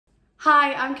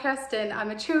Hi, I'm Kirsten. I'm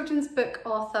a children's book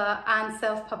author and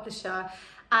self-publisher,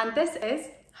 and this is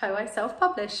how I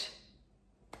self-publish.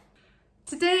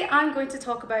 Today I'm going to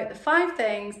talk about the 5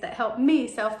 things that help me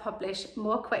self-publish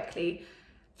more quickly.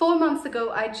 4 months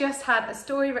ago, I just had a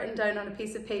story written down on a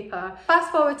piece of paper.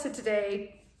 Fast forward to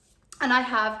today, and I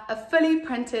have a fully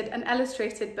printed and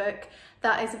illustrated book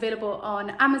that is available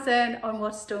on Amazon, on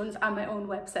Waterstones, and my own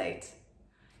website.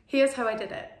 Here's how I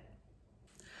did it.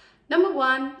 Number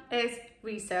 1 is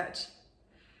research.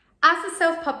 As a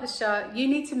self-publisher, you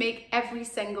need to make every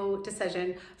single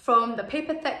decision, from the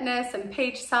paper thickness and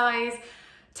page size,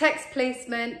 text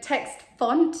placement, text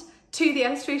font, to the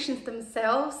illustrations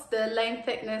themselves, the line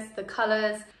thickness, the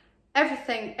colours.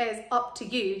 Everything is up to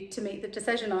you to make the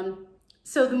decision on.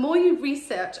 So the more you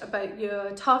research about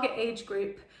your target age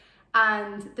group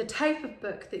and the type of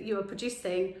book that you are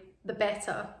producing, the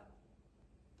better.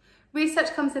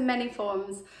 Research comes in many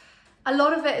forms. A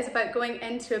lot of it is about going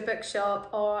into a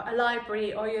bookshop or a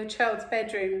library or your child's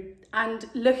bedroom and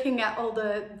looking at all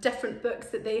the different books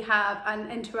that they have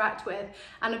and interact with,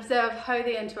 and observe how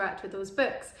they interact with those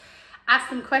books.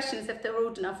 Ask them questions if they're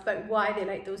old enough about why they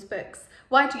like those books.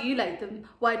 Why do you like them?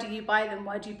 Why do you buy them?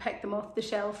 Why do you pick them off the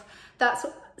shelf? That's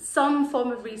some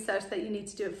form of research that you need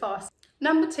to do at first.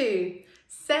 Number 2,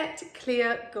 set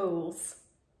clear goals.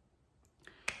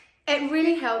 It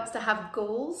really helps to have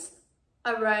goals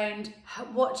around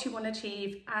what you want to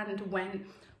achieve and when.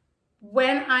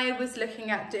 When I was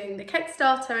looking at doing the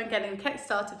Kickstarter and getting the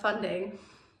Kickstarter funding,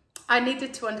 I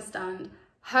needed to understand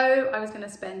how I was going to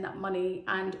spend that money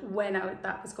and when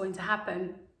that was going to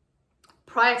happen.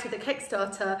 Prior to the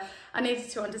Kickstarter, I needed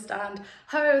to understand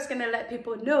how I was going to let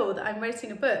people know that I'm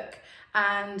writing a book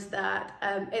and that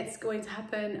it's going to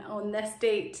happen on this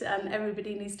date and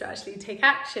everybody needs to actually take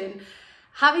action.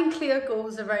 Having clear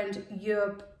goals around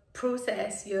your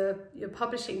process, your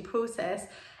publishing process,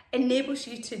 enables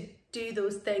you to do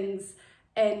those things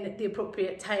in the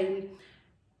appropriate time.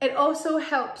 It also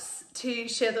helps to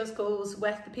share those goals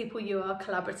with the people you are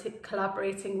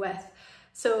collaborating with.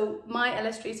 So my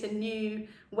illustrator knew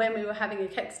when we were having a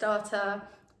Kickstarter,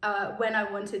 when I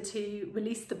wanted to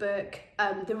release the book,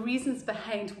 the reasons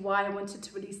behind why I wanted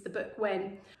to release the book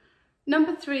when.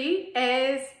 Number 3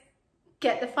 is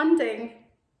get the funding.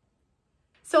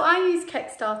 So I used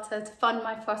Kickstarter to fund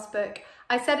my first book.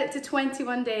 I set it to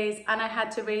 21 days and I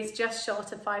had to raise just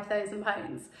short of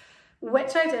 £5,000,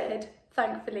 which I did,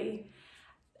 thankfully.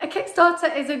 A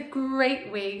Kickstarter is a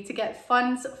great way to get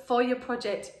funds for your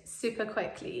project super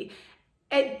quickly.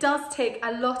 It does take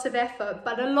a lot of effort,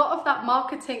 but a lot of that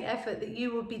marketing effort that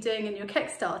you will be doing in your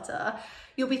Kickstarter,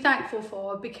 you'll be thankful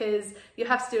for, because you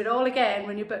have to do it all again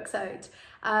when your book's out.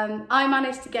 I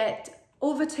managed to get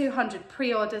over 200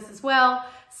 pre-orders as well,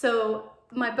 so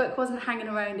my book wasn't hanging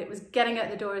around, it was getting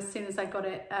out the door as soon as I got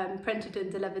it printed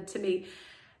and delivered to me.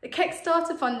 The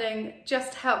Kickstarter funding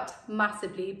just helped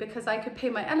massively because I could pay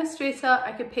my illustrator,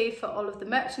 I could pay for all of the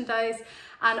merchandise,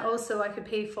 and also I could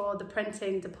pay for the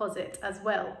printing deposit as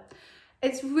well.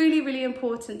 It's really, really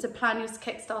important to plan your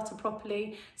Kickstarter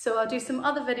properly, so I'll do some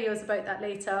other videos about that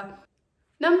later.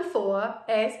 Number 4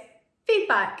 is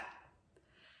feedback.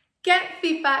 Get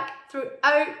feedback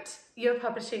throughout your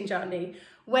publishing journey.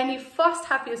 When you first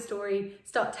have your story,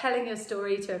 start telling your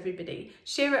story to everybody.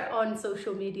 Share it on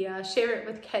social media, share it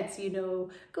with kids you know.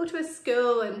 Go to a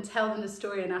school and tell them the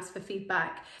story and ask for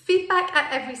feedback. Feedback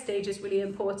at every stage is really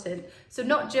important. So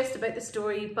not just about the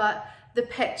story, but the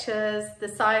pictures, the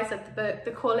size of the book,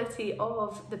 the quality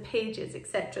of the pages,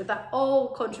 etc. That all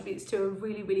contributes to a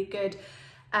really, really good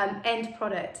end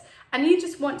product. And you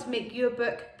just want to make your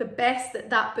book the best that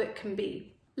that book can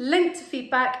be. Linked to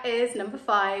feedback is number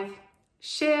 5.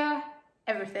 Share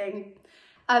everything.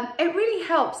 It really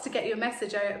helps to get your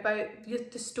message out about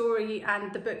the story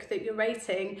and the book that you're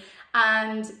writing,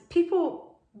 and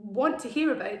people want to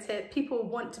hear about it. People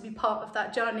want to be part of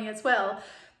that journey as well.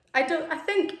 I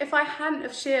think if I hadn't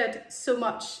have shared so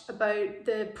much about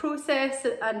the process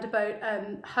and about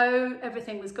how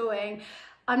everything was going,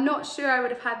 I'm not sure I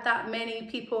would have had that many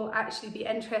people actually be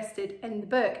interested in the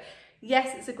book.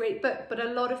 Yes, it's a great book, but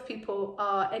a lot of people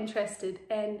are interested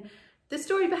in the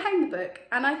story behind the book,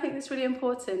 and I think that's really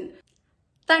important.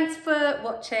 Thanks for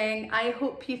watching. I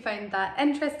hope you found that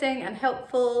interesting and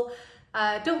helpful.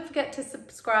 Don't forget to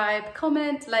subscribe,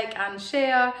 comment, like and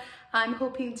share. I'm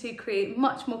hoping to create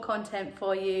much more content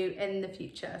for you in the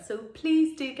future, so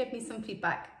please do give me some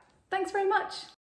feedback. Thanks very much.